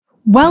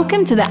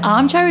Welcome to the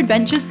Armchair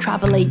Adventures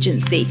Travel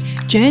Agency,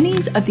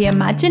 Journeys of the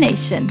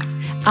Imagination.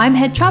 I'm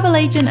head travel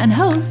agent and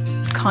host,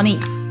 Connie.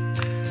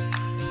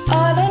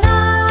 On an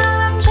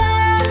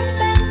armchair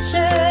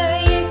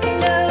adventure, you can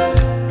go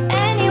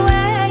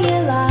anywhere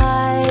you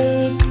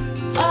like.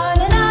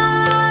 On an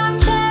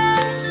armchair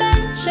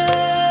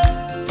adventure,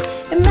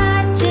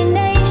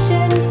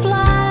 imaginations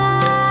fly.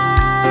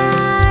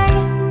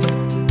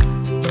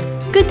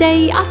 Good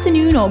day,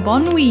 afternoon or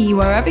bon nuit,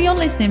 wherever you're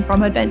listening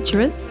from,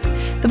 adventurers.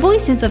 The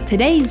voices of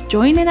today's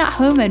Joining at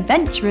Home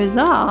adventurers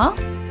are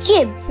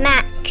Jim,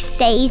 Max,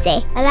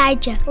 Daisy,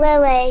 Elijah,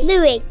 Lily,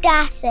 Louis,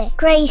 Darcy,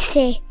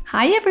 Gracie.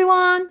 Hi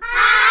everyone!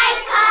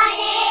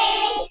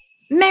 Hi, Connie!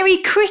 Merry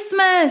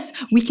Christmas!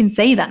 We can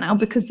say that now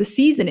because the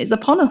season is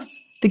upon us.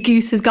 The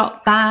goose has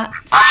got fat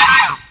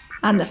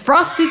and the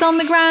frost is on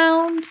the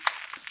ground.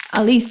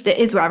 At least it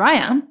is where I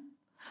am.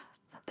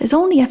 There's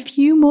only a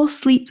few more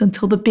sleeps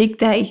until the big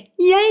day.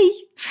 Yay!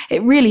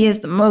 It really is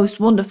the most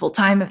wonderful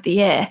time of the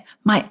year.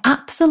 My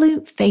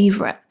absolute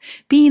favourite.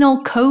 Being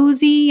all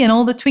cosy and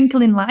all the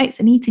twinkling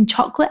lights and eating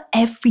chocolate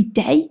every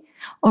day.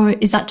 Or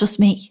is that just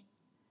me?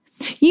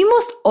 You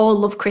must all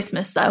love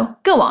Christmas though.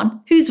 Go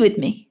on, who's with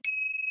me?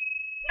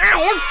 I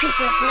love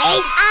Christmas, me.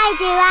 I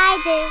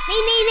do.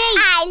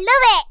 Me. I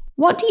love it.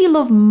 What do you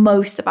love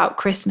most about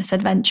Christmas,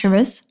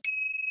 adventurers?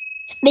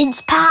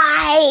 Mince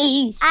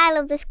pies. I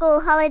love the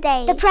school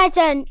holidays. The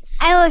presents.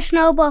 I love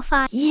snowball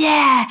fights.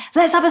 Yeah,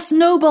 let's have a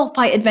snowball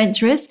fight,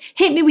 adventurers.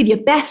 Hit me with your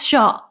best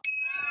shot.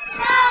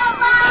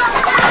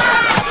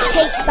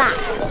 Take that.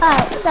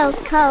 Oh, it's so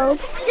cold.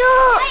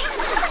 Don't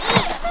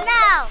eat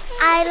snow.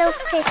 I love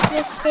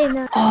Christmas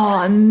dinner.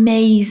 Oh,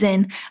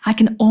 amazing. I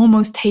can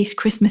almost taste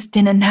Christmas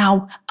dinner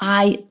now.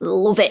 I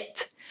love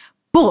it.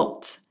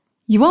 But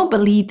you won't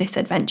believe this,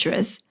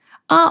 adventurers.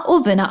 Our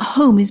oven at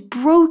home is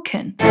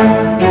broken.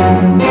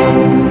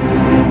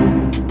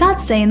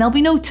 Dad's saying there'll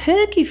be no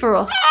turkey for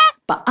us,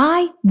 but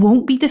I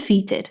won't be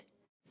defeated.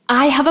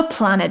 I have a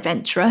plan,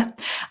 adventurer.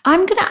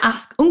 I'm going to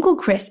ask Uncle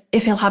Chris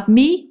if he'll have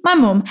me, my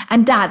mum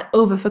and Dad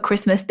over for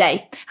Christmas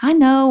Day. I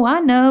know,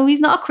 he's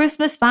not a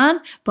Christmas fan,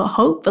 but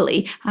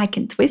hopefully I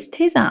can twist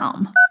his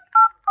arm.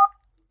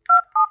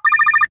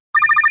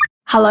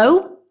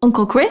 Hello,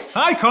 Uncle Chris?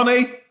 Hi,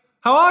 Connie.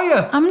 How are you?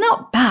 I'm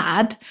not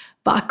bad,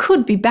 but I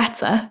could be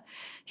better.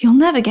 You'll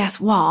never guess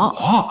what.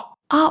 What?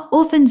 Our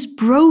oven's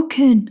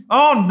broken.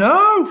 Oh,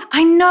 no.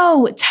 I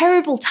know,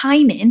 terrible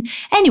timing.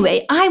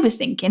 Anyway, I was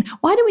thinking,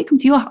 why don't we come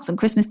to your house on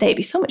Christmas Day? It'd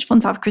be so much fun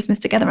to have Christmas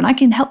together and I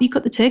can help you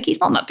cut the turkey. It's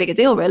not that big a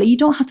deal, really. You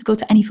don't have to go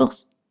to any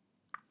fuss.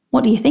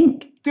 What do you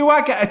think? Do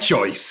I get a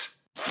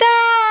choice?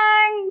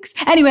 Thanks!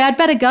 Anyway, I'd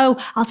better go.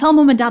 I'll tell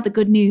Mum and Dad the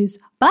good news.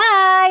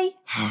 Bye!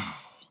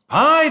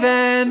 Bye,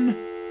 then.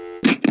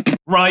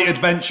 Right,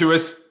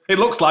 adventurers. It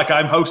looks like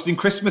I'm hosting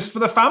Christmas for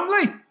the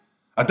family.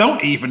 I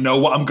don't even know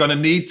what I'm going to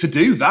need to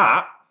do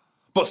that.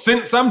 But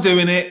since I'm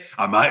doing it,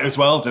 I might as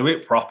well do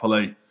it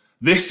properly.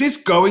 This is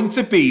going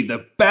to be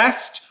the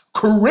best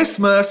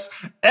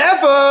Christmas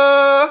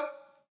ever!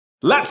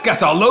 Let's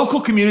get our local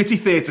community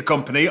theatre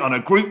company on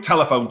a group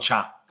telephone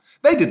chat.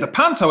 They did the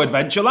Panto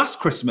adventure last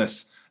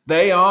Christmas.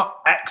 They are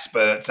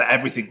experts at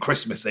everything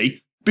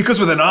Christmassy, because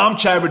with an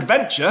armchair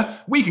adventure,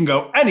 we can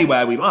go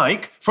anywhere we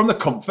like from the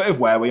comfort of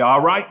where we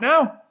are right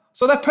now.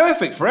 So they're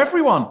perfect for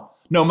everyone,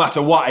 no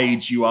matter what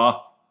age you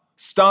are.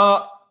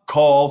 Start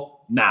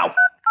call now.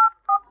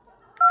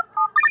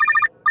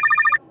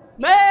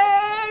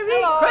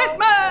 Merry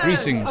Christmas!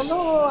 Greetings.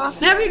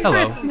 Merry Hello.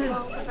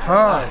 Christmas!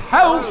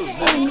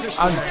 Health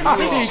and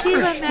happy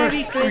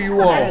Merry Christmas to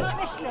you all.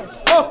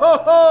 Christmas! Ho, ho,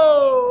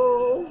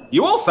 ho!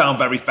 You all sound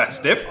very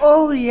festive.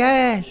 Oh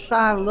yes,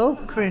 I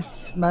love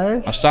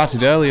Christmas. I've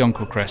started early,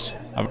 Uncle Chris.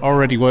 I've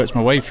already worked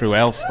my way through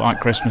Elf, White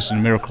Christmas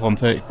and Miracle on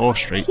 34th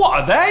Street.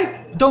 What are they?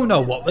 Don't know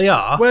what they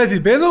are. Where have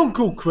you been,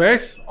 Uncle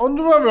Chris?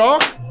 Under a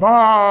rock?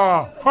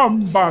 Bah!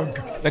 Humbug!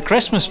 They're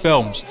Christmas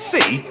films.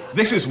 See,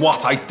 this is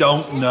what I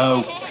don't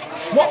know.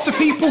 What do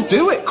people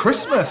do at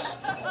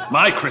Christmas?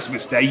 My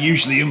Christmas Day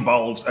usually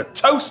involves a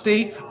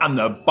toastie and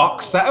the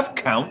box set of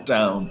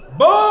Countdown.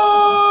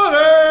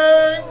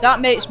 Morning! That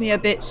makes me a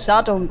bit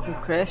sad, Uncle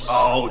Chris.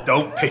 Oh,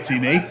 don't pity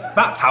me.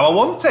 That's how I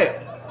want it.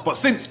 But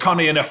since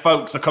Connie and her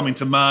folks are coming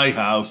to my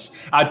house,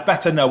 I'd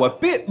better know a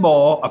bit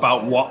more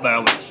about what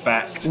they'll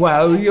expect.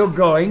 Well, you're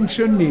going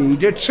to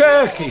need a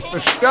turkey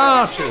for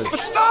starters. For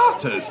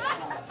starters,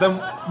 then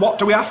what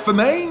do we have for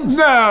mains?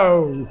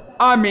 No,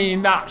 I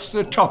mean that's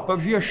the top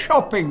of your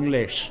shopping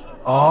list.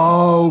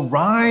 Oh,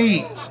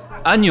 right.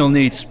 And you'll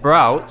need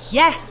sprouts,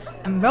 Yes,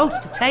 and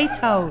roast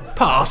potatoes.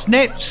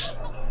 parsnips,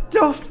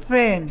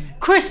 Stuffing.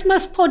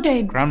 Christmas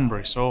pudding.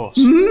 Cranberry sauce.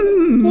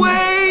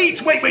 Wait.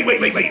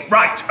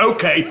 Right,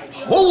 okay,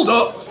 hold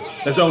up.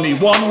 There's only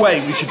one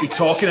way we should be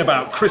talking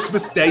about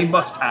Christmas Day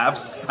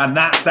must-haves, and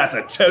that's at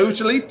a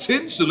totally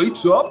tinsely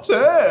top 10.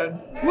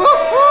 Woohoo!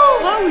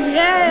 Oh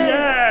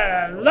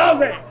yeah. Yeah,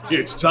 love it.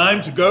 It's time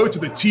to go to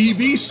the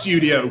TV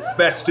studio,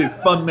 festive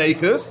fun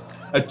makers.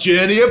 A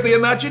journey of the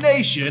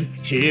imagination,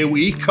 here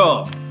we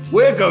come.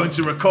 We're going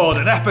to record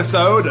an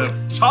episode of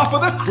Top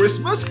of the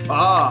Christmas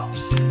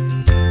Pops.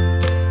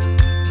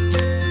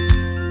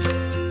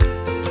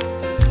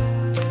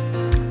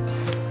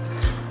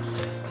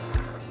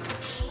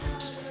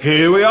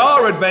 Here we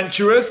are,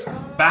 adventurers,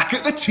 back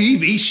at the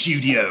TV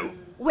studio.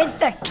 With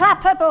the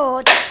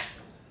clapperboard.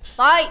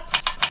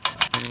 Lights.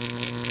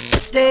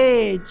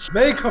 Stage.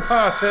 Makeup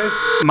artist.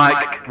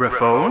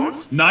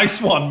 Microphones. Nice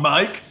one,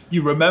 Mike.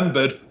 You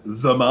remembered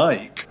the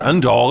mic.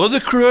 And all of the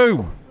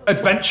crew.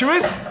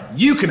 Adventurers,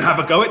 you can have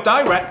a go at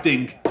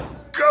directing.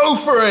 Go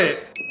for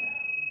it!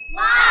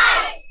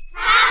 Lights,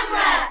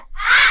 camera,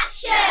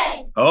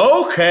 action!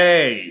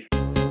 Okay.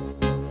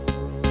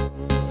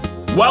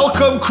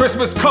 Welcome,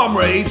 Christmas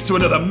comrades, to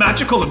another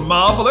magical and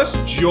marvellous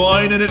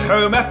joining at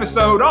home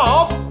episode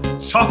of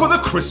Top of the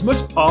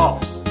Christmas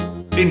Pops.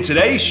 In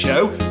today's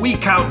show, we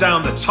count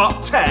down the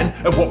top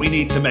 10 of what we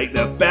need to make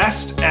the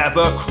best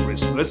ever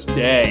Christmas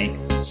day.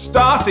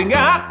 Starting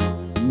at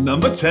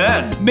number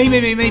 10. Me.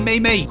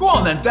 Go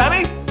on then,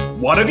 Danny.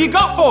 What have you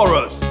got for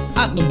us?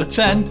 At number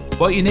 10,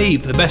 what you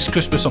need for the best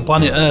Christmas on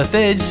planet Earth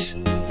is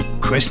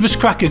Christmas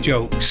cracker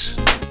jokes.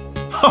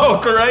 Oh,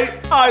 great.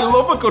 I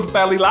love a good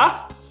belly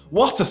laugh.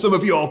 What are some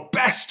of your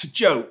best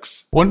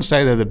jokes? Wouldn't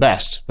say they're the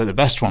best, but the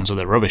best ones are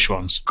the rubbish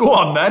ones. Go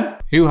on then.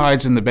 Who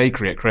hides in the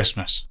bakery at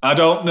Christmas? I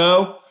don't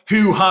know.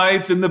 Who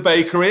hides in the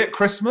bakery at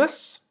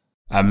Christmas?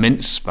 A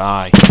mince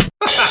spy.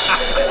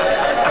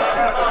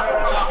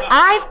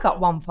 I've got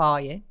one for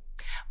you.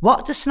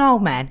 What do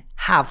snowmen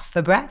have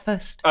for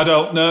breakfast? I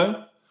don't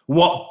know.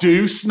 What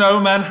do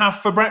snowmen have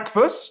for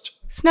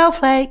breakfast?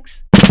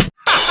 Snowflakes.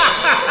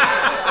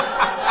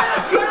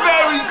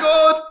 Very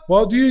good.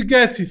 What do you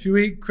get if you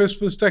eat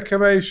Christmas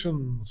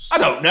decorations? I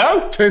don't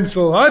know.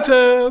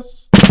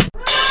 Tinselitis.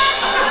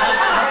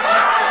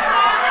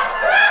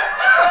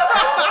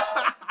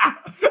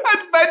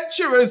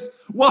 Adventurers,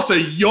 what are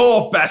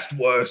your best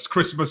worst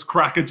Christmas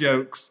cracker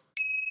jokes?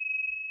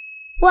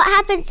 What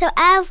happens to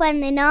elves when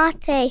they're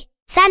naughty?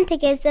 Santa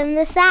gives them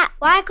the sack.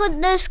 Why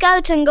couldn't the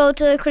skeleton go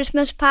to the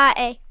Christmas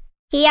party?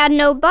 He had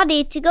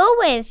nobody to go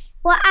with.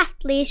 What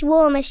athlete is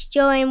warmest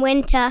during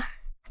winter?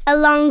 A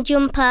long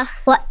jumper.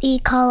 What do you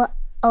call an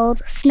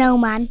old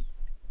snowman?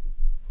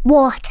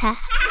 Water.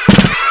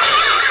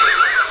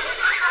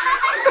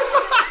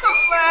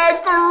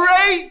 They're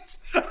great.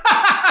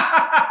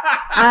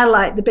 I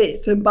like the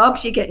bits and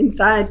bobs you get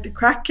inside the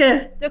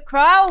cracker. The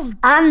crown.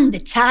 And the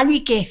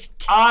tiny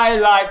gift. I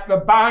like the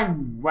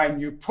bang when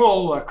you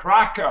pull a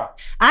cracker.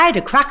 I had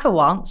a cracker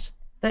once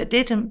that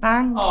didn't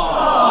bang.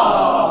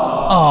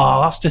 Oh,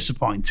 that's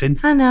disappointing.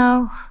 I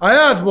know. I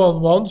had one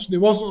once and it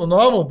wasn't a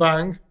normal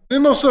bang. They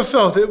must have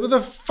felt it with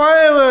a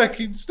firework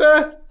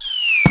instead.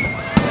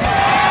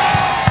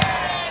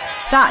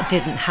 That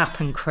didn't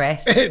happen,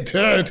 Chris. It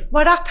did.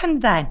 What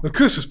happened then? The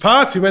Christmas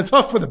party went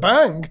off with a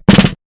bang.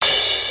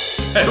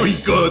 Very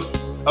good.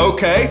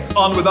 Okay,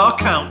 on with our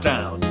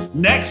countdown.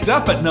 Next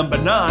up at number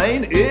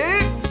 9,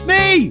 it's...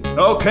 Me!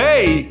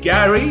 Okay,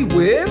 Gary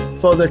with...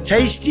 For the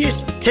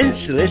tastiest,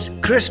 tinselest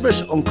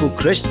Christmas Uncle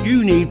Chris,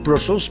 you need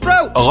Brussels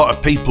sprouts. A lot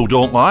of people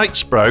don't like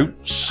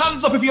sprouts.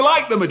 Hands up if you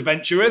like them,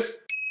 adventurers.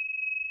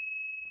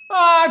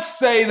 I'd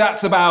say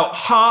that's about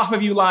half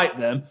of you like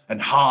them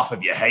and half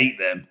of you hate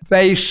them.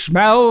 They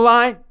smell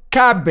like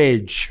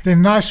cabbage. They're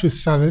nice with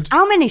salad.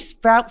 How many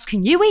sprouts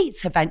can you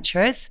eat,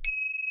 adventurers?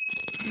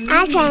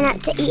 I try not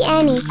to eat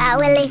any. I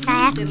will if I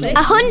have to.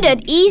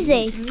 100,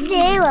 easy.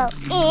 0.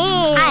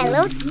 I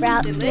love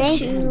sprouts.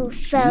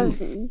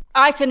 2,000.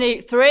 I can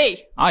eat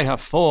 3. I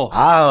have 4.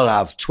 I'll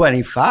have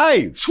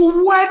 25.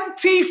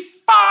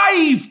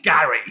 25,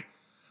 Gary!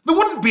 There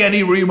wouldn't be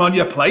any room on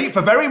your plate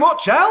for very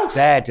much else.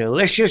 They're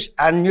delicious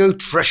and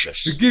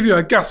nutritious. They give you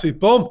a gassy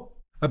bum.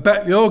 I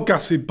bet your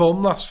gassy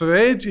bum lasts for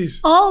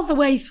ages. All the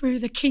way through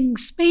the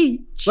King's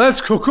speech.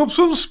 Let's cook up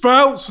some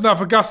sprouts and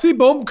have a gassy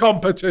bum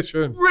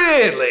competition.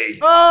 Really?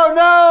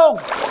 Oh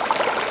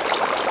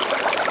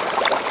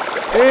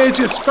no! Here's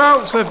your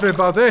sprouts,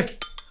 everybody.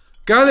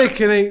 Gary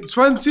can eat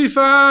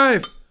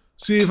 25.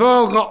 So you've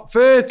all got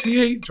 30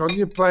 each on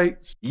your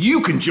plates.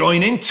 You can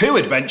join in too,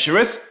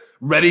 adventurers.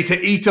 Ready to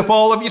eat up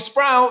all of your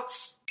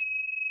sprouts?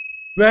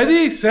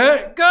 Ready,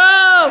 set,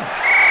 go!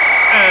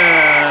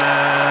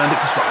 And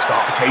it's a strong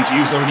start for KG,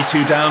 who's already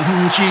 2 down.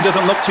 She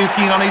doesn't look too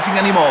keen on eating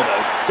anymore,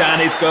 though.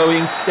 Dan is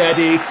going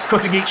steady,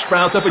 cutting each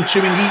sprout up and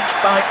chewing each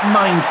bite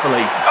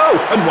mindfully.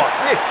 Oh, and what's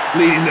this?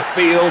 Leading the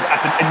field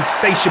at an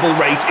insatiable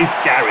rate is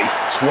Gary,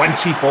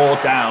 24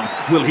 down.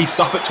 Will he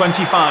stop at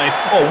 25,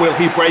 or will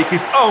he break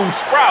his own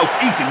sprout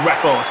eating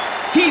record?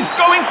 He's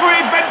going for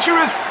it,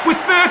 adventurers,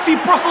 with 30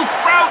 Brussels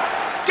sprouts.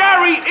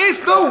 Gary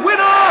is the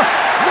winner!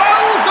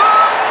 Well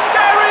done,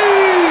 Gary!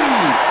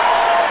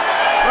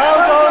 Well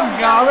done,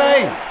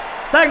 Gary.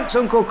 Thanks,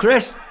 Uncle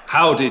Chris.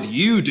 How did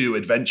you do,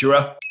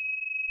 adventurer?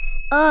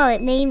 Oh,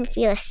 it made me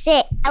feel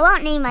sick. I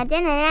won't need my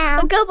dinner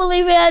now. I can't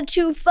believe I had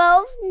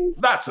 2,000.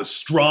 That's a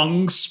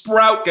strong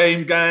sprout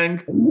game,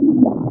 gang.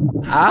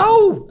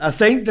 Ow! I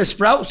think the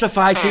sprouts are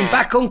fighting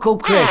back, Uncle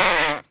Chris.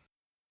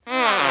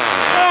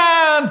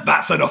 And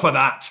that's enough of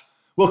that.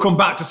 We'll come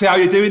back to see how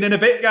you're doing in a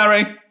bit,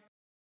 Gary.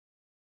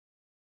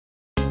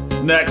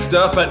 Next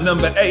up at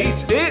number 8,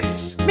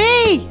 it's...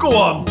 Me! Go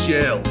on,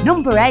 Jill.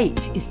 Number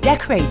 8 is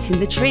decorating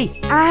the tree.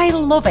 I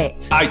love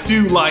it. I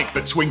do like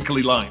the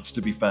twinkly lights,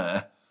 to be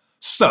fair.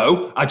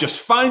 So I just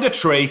find a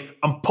tree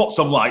and put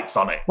some lights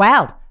on it.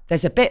 Well,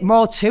 there's a bit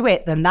more to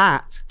it than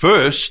that.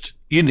 First,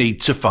 you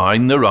need to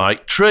find the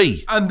right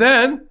tree. And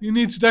then you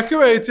need to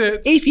decorate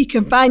it. If you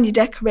can find your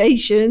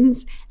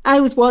decorations, I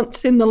was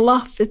once in the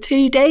loft for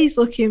 2 days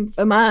looking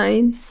for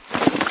mine.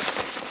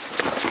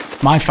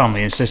 My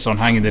family insists on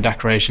hanging the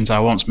decorations I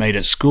once made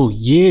at school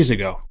years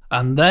ago.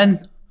 And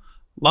then,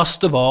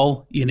 last of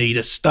all, you need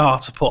a star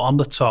to put on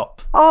the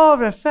top.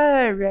 Or a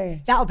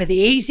fairy. That'll be the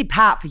easy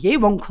part for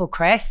you, Uncle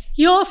Chris.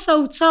 You're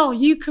so tall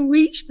you can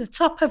reach the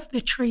top of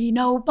the tree,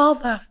 no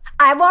bother.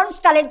 I once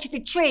fell into the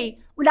tree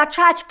when I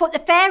tried to put the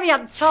fairy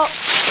on top.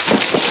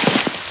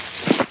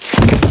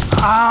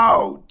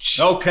 Ouch!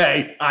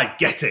 Okay, I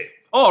get it.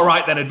 All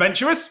right then,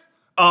 adventurers.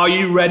 Are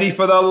you ready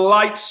for the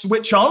light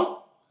switch on?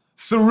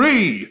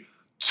 3,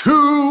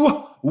 2,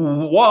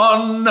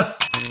 1. Look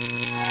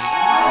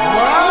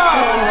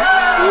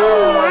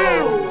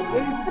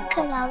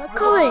at all the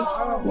colours.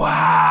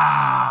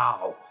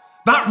 Wow!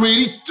 That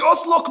really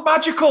does look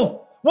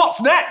magical.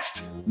 What's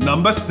next?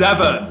 Number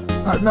 7.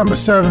 At number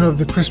 7 of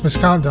the Christmas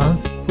countdown,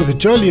 for the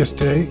jolliest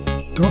day,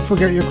 don't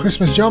forget your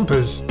Christmas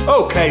jumpers.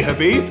 Okay,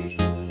 Habib.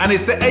 And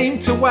is the aim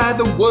to wear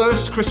the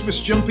worst Christmas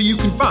jumper you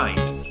can find?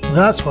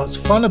 That's what's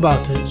fun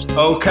about it.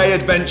 Okay,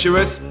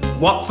 adventurers,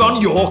 what's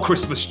on your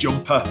Christmas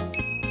jumper?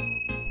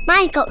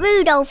 Mine's got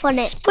Rudolph on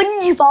it.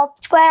 SpongeBob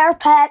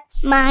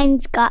SquarePants.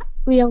 Mine's got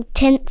real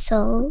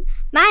tinsel.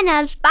 Mine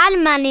has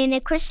Spider-Man in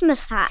a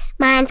Christmas hat.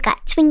 Mine's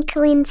got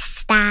twinkling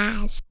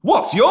stars.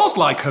 What's yours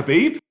like,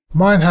 Habib?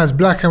 Mine has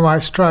black and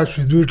white stripes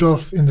with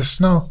Rudolph in the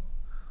snow.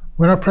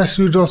 When I press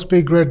Rudolph's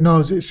big red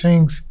nose, it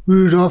sings,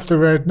 Rudolph the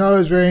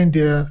red-nosed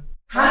reindeer.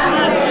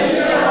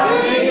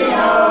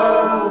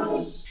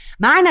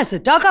 Mine has a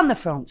dog on the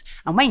front,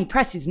 and when you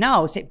press his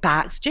nose, it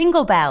barks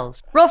jingle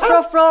bells. Ruff,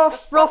 ruff,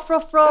 ruff, ruff,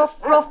 ruff,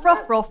 ruff, ruff,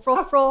 ruff, ruff,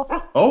 ruff, ruff.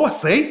 Oh, I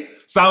see.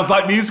 Sounds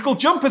like musical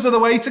jumpers are the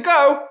way to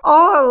go.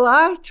 All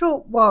light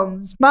up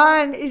ones.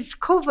 Mine is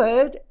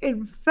covered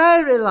in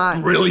fairy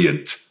lights.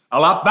 Brilliant.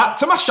 I'll add that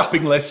to my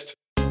shopping list.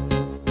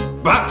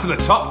 Back to the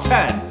top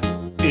 10.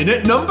 In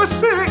at number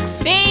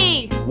 6.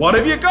 B. What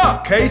have you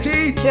got,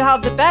 Katie? To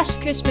have the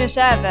best Christmas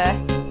ever,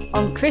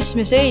 on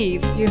Christmas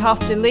Eve, you have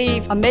to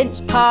leave a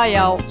mince pie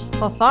out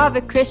for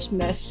Father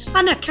Christmas.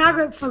 And a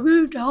carrot for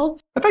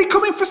Rudolph. Are they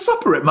coming for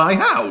supper at my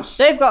house?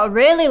 They've got a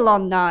really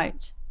long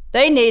night.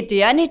 They need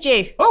the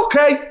energy.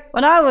 Okay.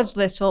 When I was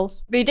little,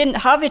 we didn't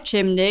have a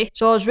chimney,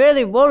 so I was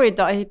really worried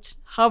that he'd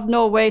have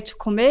no way to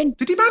come in.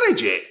 Did he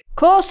manage it? Of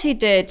course he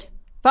did.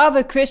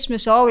 Father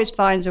Christmas always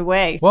finds a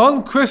way.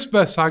 One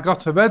Christmas, I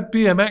got a red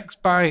BMX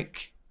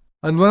bike.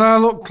 And when I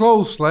looked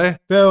closely,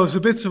 there was a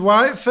bit of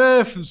white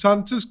fur from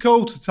Santa's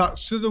coat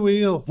attached to the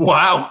wheel.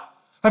 Wow.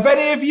 Have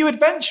any of you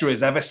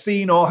adventurers ever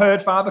seen or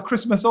heard Father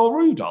Christmas or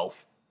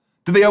Rudolph?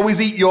 Do they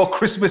always eat your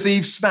Christmas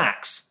Eve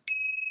snacks?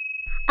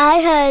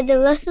 I heard the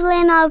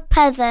rustling of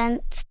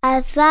presents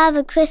as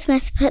Father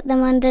Christmas put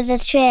them under the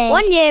tree.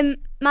 One year,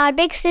 my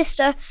big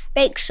sister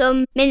baked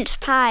some mince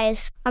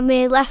pies and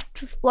we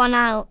left one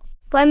out.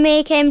 When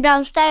we came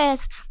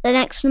downstairs the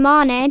next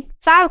morning,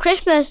 Father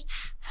Christmas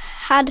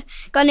had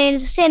gone in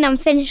to sin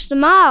and finished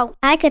them all.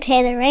 I could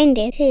hear the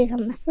reindeer who's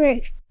on the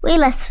roof. We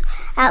left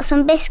out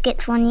some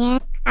biscuits one year.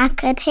 I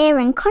could hear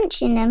him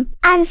crunching them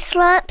and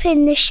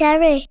slurping the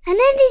sherry. And then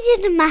he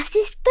did a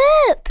massive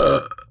burp.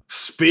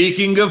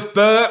 Speaking of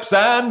burps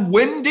and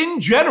wind in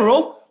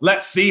general,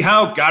 let's see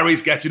how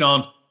Gary's getting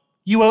on.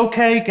 You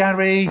okay,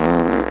 Gary?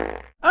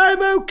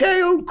 I'm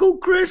okay, Uncle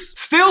Chris.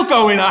 Still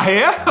going, I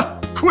hear.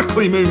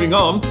 Quickly moving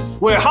on.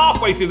 We're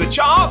halfway through the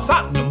charts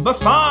at number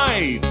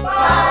 5.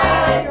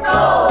 5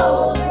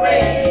 gold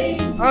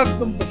rings. At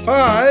number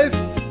 5,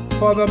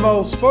 for the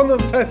most fun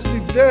and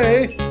festive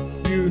day,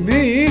 you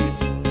need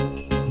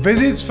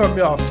visits from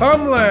your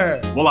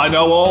family. Well, I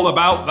know all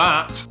about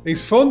that.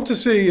 It's fun to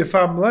see your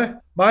family.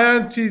 My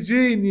Auntie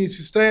Jean used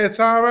to stay at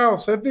our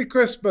house every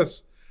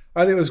Christmas,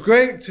 and it was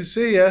great to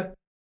see her.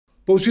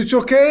 But she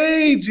took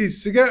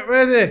ages to get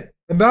ready.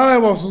 And I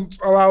wasn't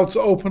allowed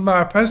to open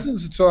my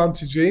presents until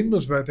Auntie Jean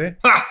was ready.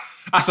 Ha!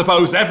 I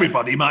suppose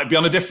everybody might be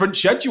on a different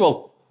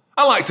schedule.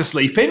 I like to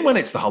sleep in when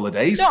it's the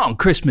holidays. Not on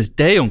Christmas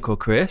Day, Uncle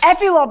Chris.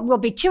 Everyone will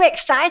be too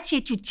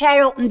excited to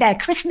tear open their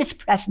Christmas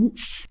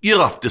presents.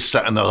 You'll have to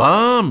set an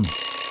alarm.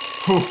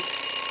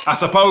 I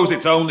suppose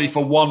it's only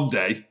for one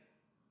day.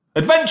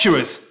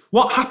 Adventurers,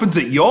 what happens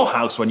at your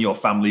house when your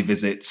family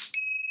visits?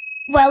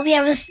 Well, we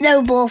have a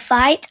snowball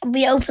fight and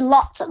we open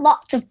lots and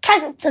lots of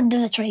presents under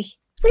the tree.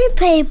 We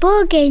play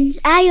board games.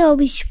 I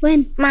always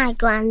win. My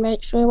gran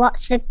makes me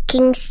watch the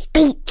King's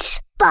Speech.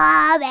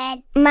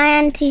 Boring. My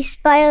auntie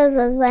spoils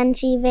us when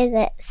she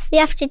visits. We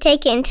have to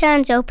take it in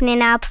turns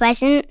opening our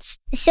presents.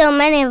 There's so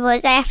many of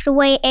us, I have to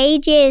wait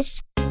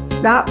ages.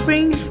 That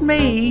brings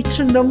me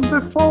to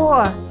number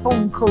 4,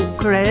 Uncle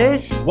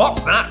Chris.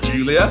 What's that,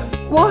 Julia?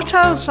 What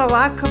else I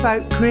like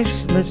about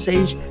Christmas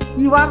is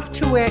you have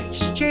to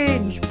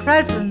exchange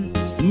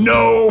presents.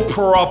 No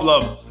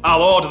problem.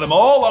 I'll order them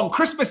all on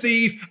Christmas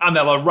Eve and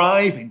they'll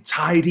arrive in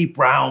tidy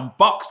brown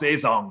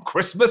boxes on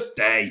Christmas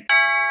Day.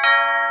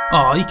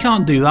 Oh, you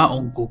can't do that,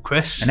 Uncle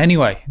Chris. And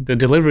anyway, the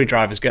delivery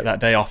drivers get that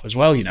day off as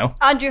well, you know.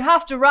 And you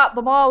have to wrap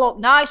them all up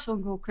nice,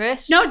 Uncle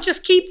Chris. Not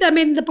just keep them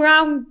in the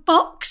brown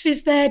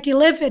boxes they're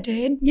delivered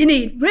in. You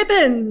need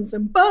ribbons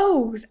and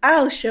bows.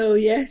 I'll show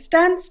you.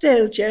 Stand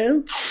still,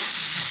 Joe.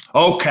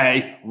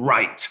 Okay,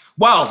 right.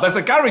 Well, there's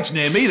a garage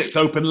near me that's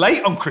open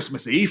late on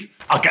Christmas Eve.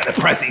 I'll get the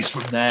prezzies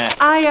from there.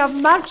 I have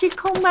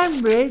magical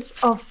memories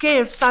of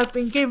gifts I've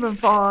been given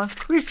for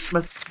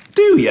Christmas.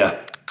 Do you?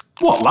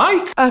 What,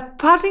 like? A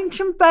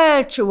Paddington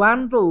Bear to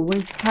handle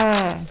with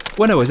care.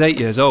 When I was 8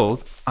 years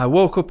old, I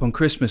woke up on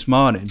Christmas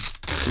morning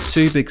with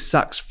 2 big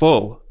sacks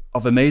full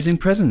of amazing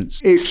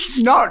presents.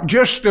 It's not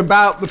just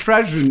about the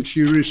presents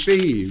you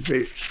receive,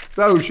 it's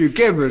those you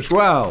give as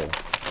well.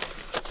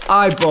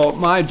 I bought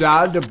my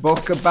dad a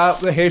book about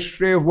the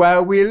history of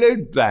where we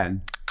lived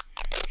then.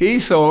 He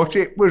thought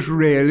it was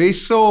really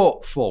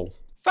thoughtful.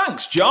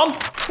 Thanks, John.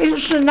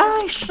 It's the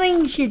nice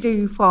things you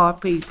do for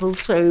people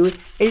too.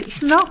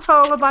 It's not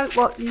all about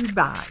what you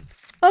buy.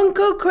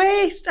 Uncle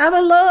Chris, have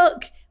a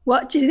look.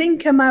 What do you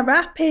think of my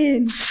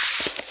wrapping?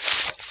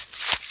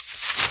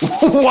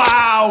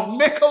 Wow,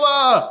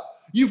 Nicola!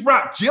 You've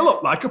wrapped Jill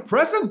up like a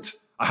present.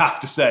 I have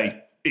to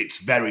say,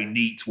 it's very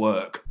neat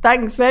work.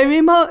 Thanks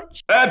very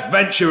much.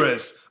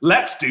 Adventurers,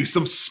 let's do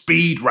some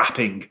speed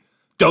wrapping.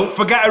 Don't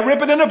forget a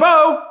ribbon and a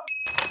bow.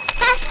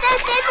 Faster,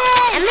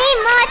 scissors! I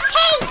mean more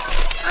tape!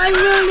 I'm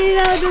running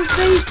out of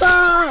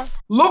paper!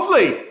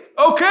 Lovely.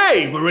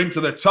 Okay, we're into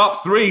the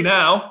top 3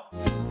 now.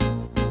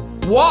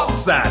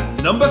 What's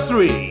at number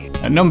 3?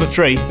 At number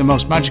 3, the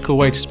most magical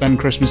way to spend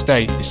Christmas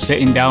Day is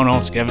sitting down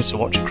all together to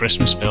watch a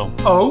Christmas film.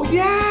 Oh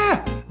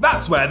yeah,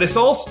 that's where this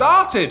all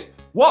started.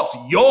 What's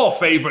your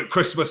favourite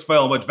Christmas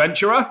film,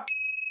 adventurer?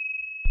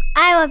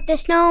 I Love the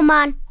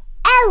Snowman.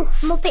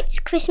 Elf!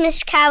 Muppets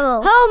Christmas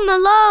Carol. Home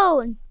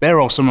Alone. They're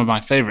all some of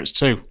my favourites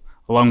too,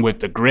 along with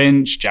The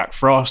Grinch, Jack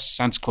Frost,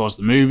 Santa Claus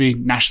the Movie,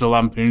 National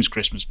Lampoon's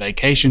Christmas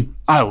Vacation.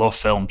 I love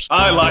films.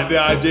 I like the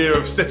idea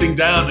of sitting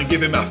down and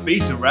giving my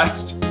feet a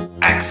rest.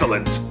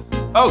 Excellent.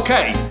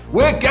 Okay,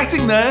 we're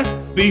getting there.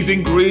 These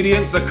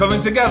ingredients are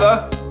coming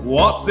together.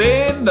 What's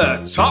in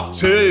the top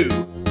 2?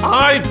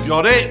 I've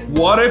got it.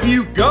 What have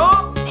you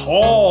got,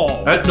 Paul?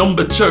 At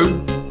number 2,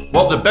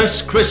 what the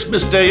best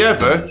Christmas day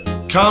ever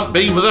can't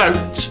be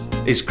without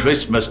is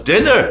Christmas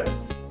dinner.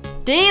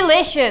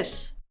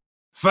 Delicious.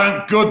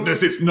 Thank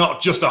goodness it's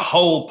not just a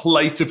whole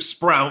plate of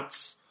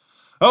sprouts.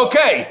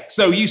 Okay,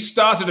 so you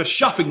started a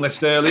shopping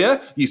list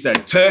earlier. You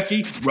said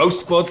turkey,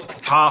 roast spuds,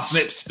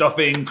 parsnip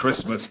stuffing,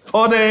 Christmas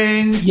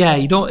pudding. Yeah,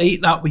 you don't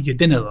eat that with your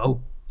dinner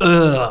though.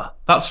 Ugh,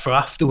 that's for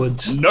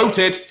afterwards.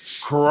 Noted.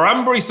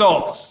 Cranberry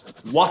sauce.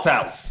 What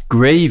else?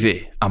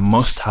 Gravy, a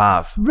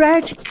must-have.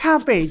 Red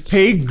cabbage.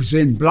 Pigs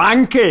in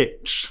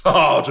blankets.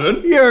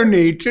 Pardon? You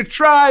need to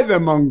try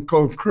them,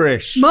 Uncle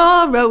Chris.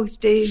 More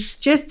roasties,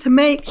 just to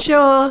make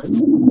sure.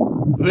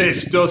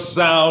 This does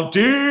sound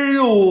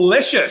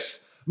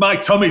delicious. My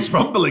tummy's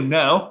rumbling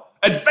now.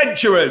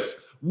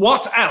 Adventurers,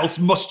 what else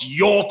must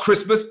your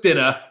Christmas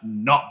dinner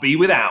not be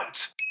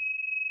without?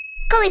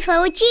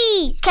 Cauliflower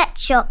cheese.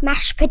 Ketchup.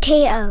 Mashed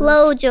potatoes.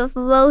 Loads of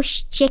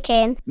roast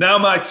chicken. Now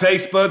my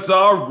taste buds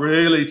are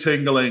really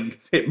tingling.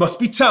 It must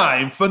be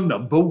time for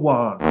number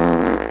 1.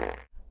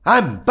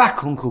 I'm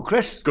back, Uncle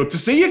Chris. Good to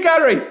see you,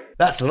 Gary.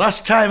 That's the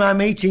last time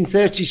I'm eating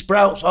 30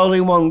 sprouts all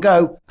in one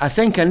go. I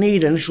think I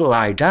need a little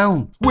lie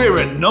down. We're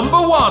at number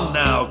 1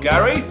 now,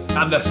 Gary,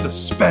 and the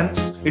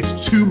suspense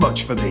is too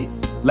much for me.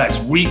 Let's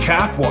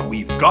recap what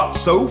we've got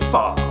so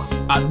far.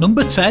 At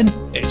number 10,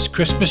 it's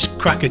Christmas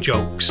cracker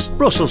jokes.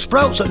 Brussels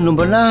sprouts at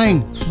number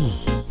 9.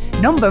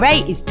 Number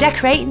 8 is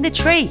decorating the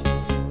tree.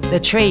 The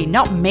tree,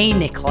 not me,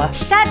 Nicola.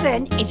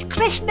 7 is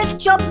Christmas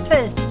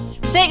jumpers.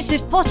 6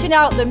 is putting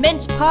out the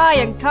mince pie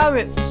and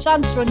carrot for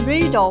Santa and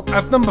Rudolph.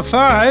 At number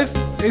 5,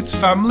 it's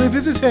family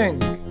visiting.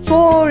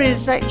 4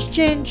 is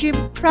exchanging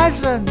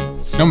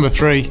presents. Number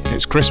 3,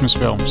 it's Christmas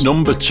films.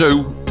 Number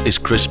 2 is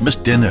Christmas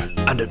dinner.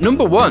 And at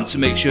number 1, to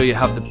make sure you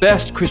have the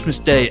best Christmas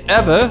day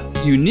ever,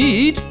 you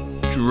need,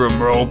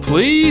 drumroll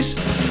please,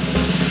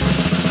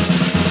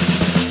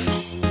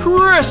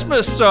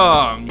 Christmas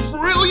songs.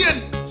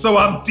 Brilliant! So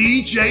I'm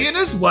DJing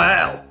as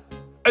well.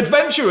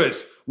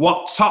 Adventurers,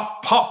 what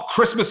top pop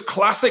Christmas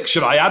classic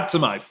should I add to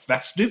my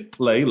festive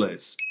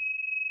playlist?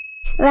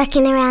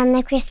 Rocking around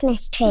the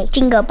Christmas tree.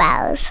 Jingle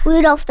bells.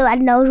 Rudolph the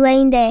Red-Nosed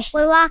Reindeer.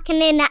 We're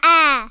walking in the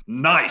air.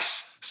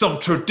 Nice. Some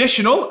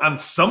traditional and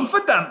some for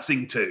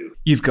dancing too.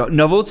 You've got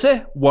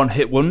novelty,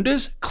 one-hit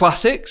wonders,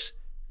 classics,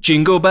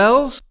 Jingle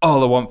Bells,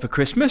 All I Want for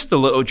Christmas, The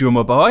Little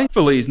Drummer Boy,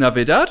 Feliz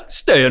Navidad,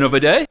 Stay Another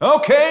Day.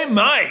 Okay,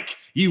 Mike,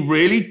 you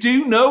really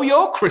do know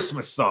your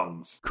Christmas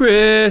songs.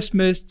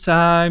 Christmas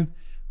time,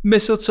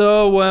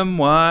 mistletoe and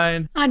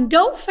wine. And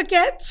don't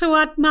forget to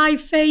add my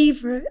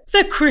favourite,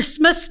 the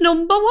Christmas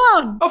number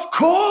 1. Of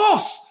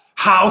course!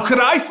 How could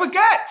I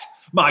forget?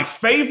 My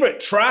favourite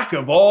track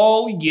of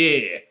all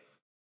year.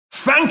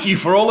 Thank you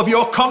for all of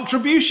your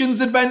contributions,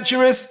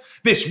 adventurers.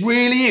 This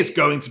really is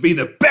going to be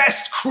the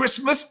best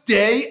Christmas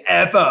day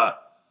ever.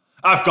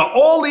 I've got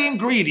all the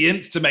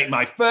ingredients to make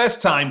my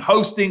first time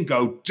hosting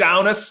go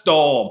down a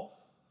storm.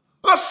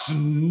 A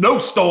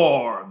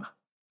snowstorm!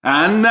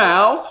 And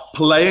now,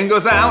 playing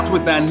us out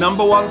with their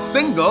 #1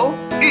 single,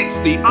 it's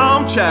the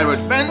Armchair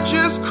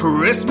Adventures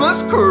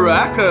Christmas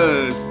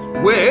Crackers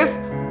with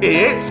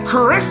It's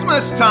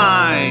Christmas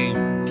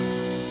Time!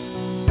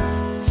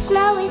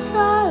 Snow is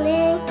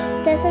falling,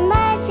 there's a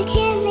magic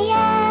in the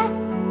air,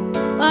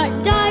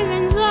 like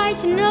diamonds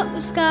lighting up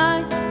the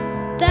sky,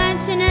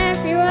 dancing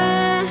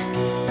everywhere.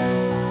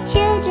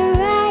 Children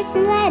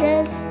writing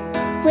letters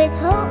with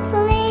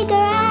hopeful eager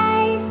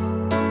eyes.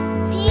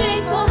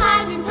 People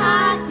having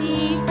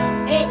parties,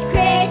 it's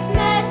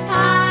Christmas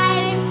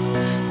time.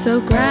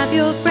 So grab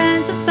your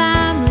friends and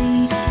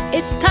family,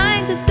 it's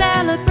time to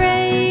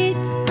celebrate.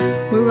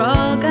 We're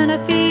all gonna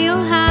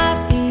feel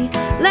happy,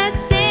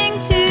 let's sing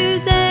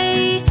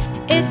today.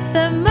 It's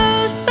the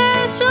most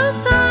special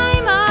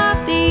time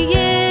of the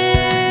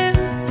year.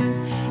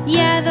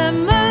 Yeah, the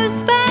most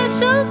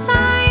special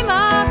time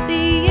of the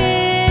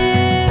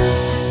year.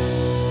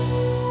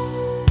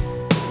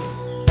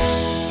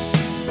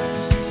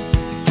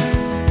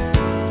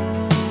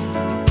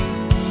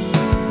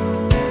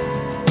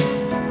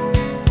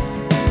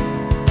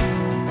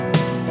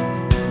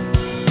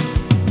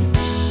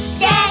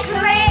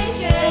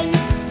 Decorations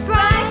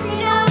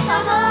brightening up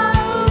our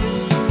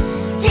homes,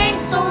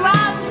 tinsel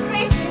around the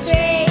Christmas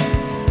tree,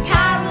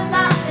 carols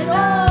at the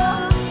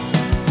door.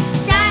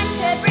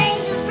 Santa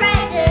brings us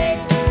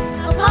presents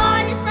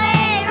upon a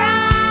sleigh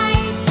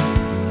ride.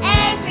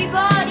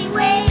 Everybody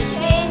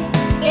wishing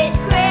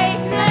it's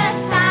Christmas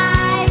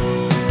time.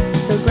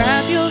 So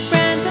grab your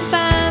friends and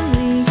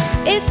family,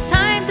 it's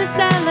time to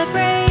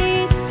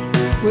celebrate.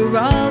 We're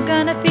all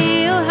gonna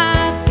feel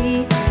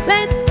happy,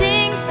 let's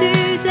sing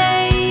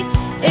today.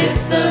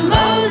 It's the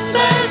most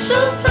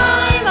special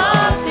time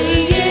of the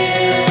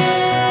year.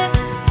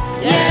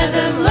 Yeah,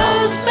 the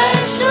most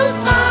special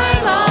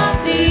time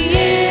of the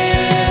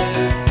year.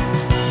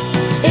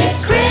 It's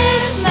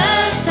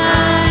Christmas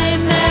time,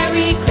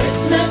 Merry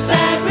Christmas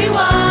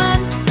everyone.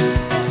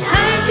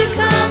 Time to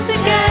come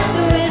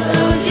together with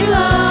those you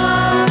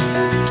love.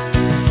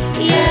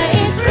 Yeah,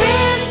 it's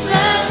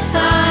Christmas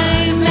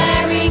time,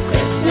 Merry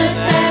Christmas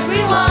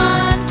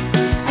everyone.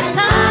 A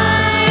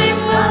time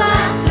for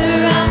laughter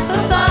and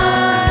for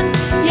fun.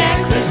 Yeah,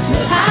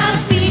 Christmas has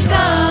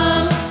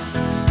begun.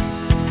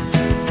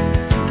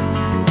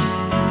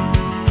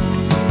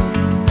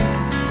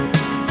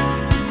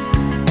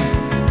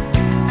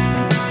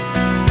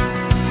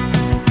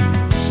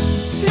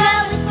 Snow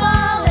is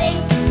falling,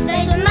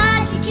 there's a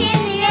magic in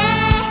the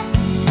air,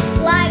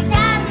 like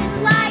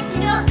diamonds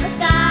lighting up the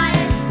sky,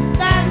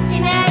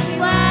 dancing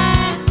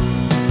everywhere.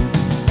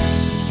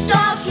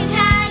 Stockings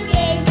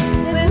hanging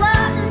with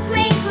lots of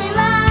twinkling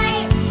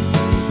lights,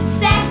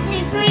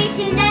 festive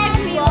greetings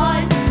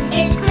everyone,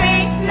 it's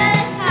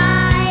Christmas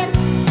time.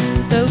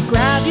 So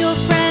grab your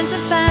friends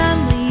and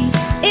family,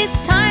 it's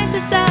time to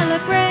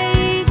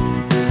celebrate.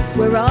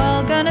 We're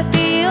all gonna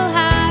feel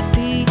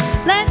happy,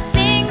 let's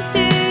sing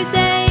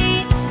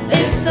today.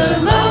 It's the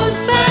most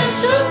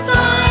special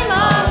time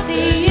of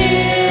the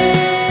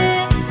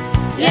year.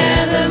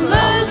 Yeah, the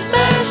most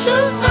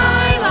special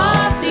time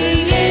of the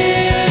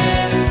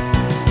year.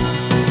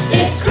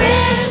 It's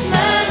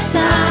Christmas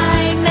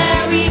time,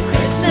 Merry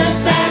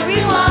Christmas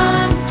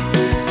everyone.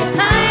 A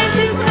time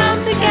to come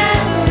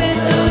together with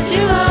those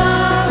you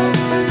love.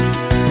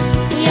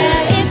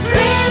 Yeah, it's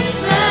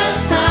Christmas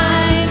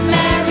time,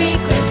 Merry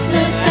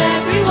Christmas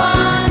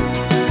everyone.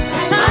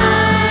 A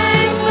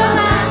time for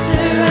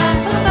laughter and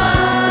for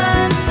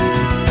fun.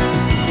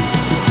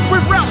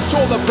 We've wrapped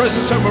all the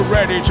presents and we're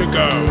ready to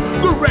go.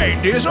 The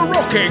reindeers are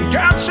rocking,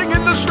 dancing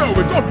in the snow.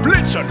 We've got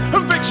Blitzen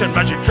and Vixen,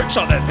 magic tricks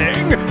are their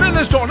thing. Then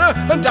there's Donna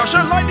and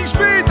Dasher, lightning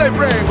speed they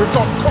bring. We've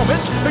got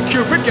Comet and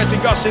Cupid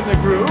getting us in the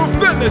groove.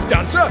 Then there's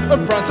Dancer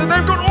and Prancer,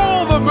 they've got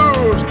all the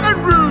moves.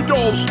 And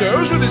Rudolph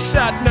snows with his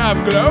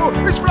sat-nav glow.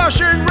 It's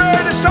flashing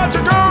red, it's time to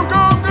go,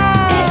 go, go!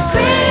 It's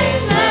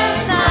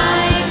Christmas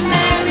time,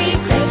 Merry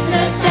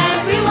Christmas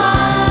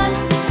everyone.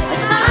 A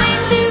time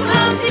to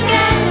come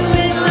together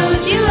with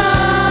those you love.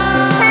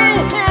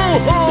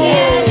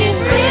 Yeah,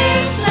 it's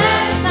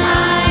Christmas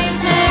time,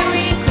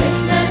 Merry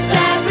Christmas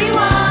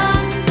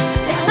everyone.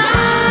 A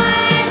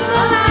time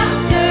for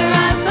laughter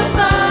and for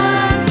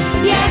fun.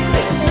 Yeah,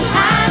 Christmas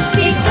has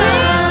begun.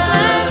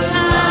 Christmas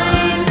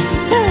time.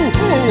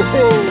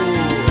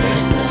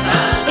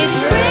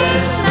 It's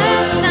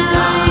Christmas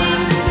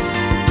time.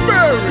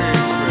 Merry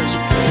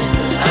Christmas!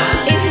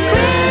 It's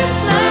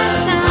Christmas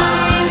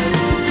time.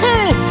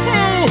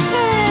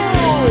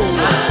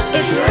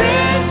 It's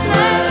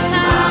Christmas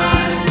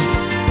time.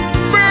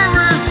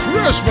 Merry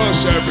Christmas,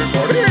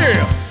 everybody!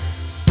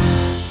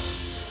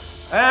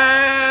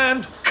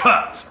 And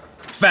cut!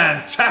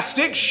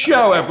 Fantastic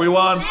show,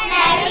 everyone!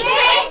 Merry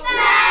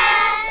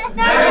Christmas!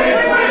 Merry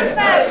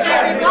Christmas,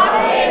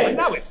 everybody! And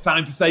now it's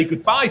time to say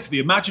goodbye to the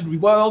imaginary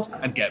world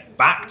and get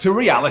back to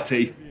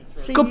reality.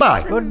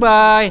 Goodbye.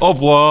 Goodbye. Au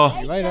revoir. See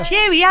you later.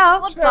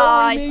 Cheerio.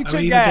 Goodbye.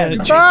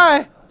 Arrivederci.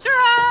 Ta-ra.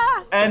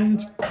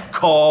 End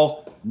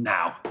call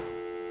now.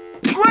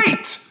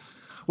 Great!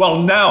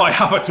 Well, now I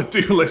have a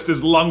to-do list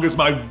as long as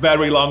my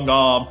very long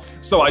arm,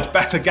 so I'd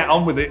better get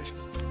on with it.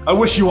 I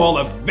wish you all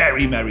a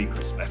very Merry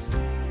Christmas.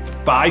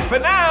 Bye for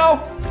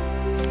now!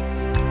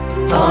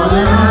 On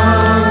an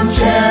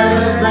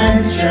armchair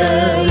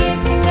adventure, you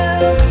can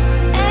go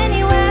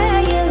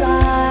anywhere you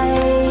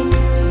like.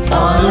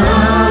 On an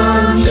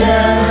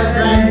armchair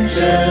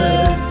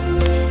adventure,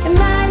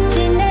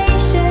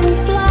 imaginations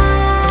fly.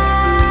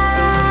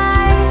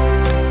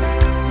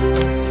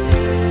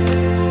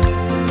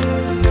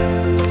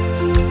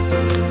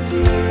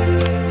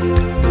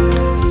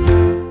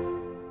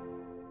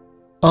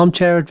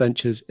 Armchair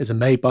Adventures is a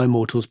Made by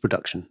Mortals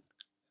production.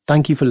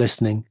 Thank you for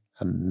listening,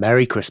 and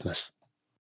Merry Christmas.